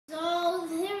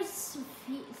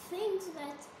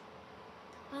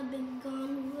I've been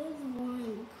gone with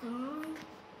one gone.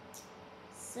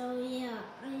 So yeah,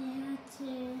 I had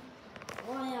to.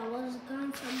 Oh yeah, I was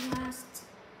gone from last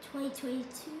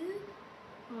 2022.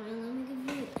 Alright, let me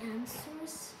give you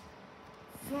answers.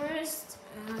 First,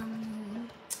 okay.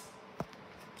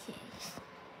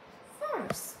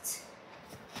 First,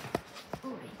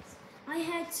 alright. I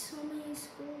had so many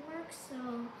schoolwork, so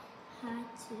I had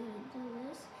to do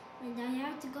this. And I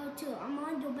have to go to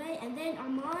Amman, Dubai, and then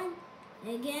Amman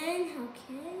again,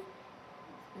 okay?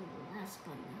 And last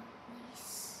but not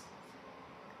least,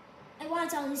 I want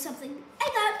to tell you something.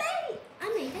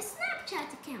 I made a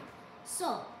Snapchat account.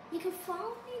 So, you can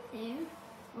follow me there,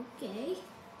 okay?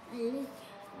 Okay.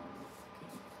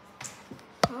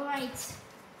 Alright.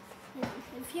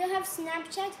 If you have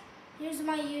Snapchat, here's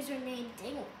my username.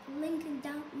 Link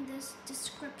down in this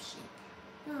description.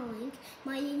 No link.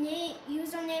 My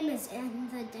username is in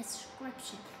the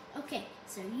description. Okay,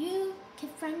 so you can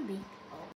find me.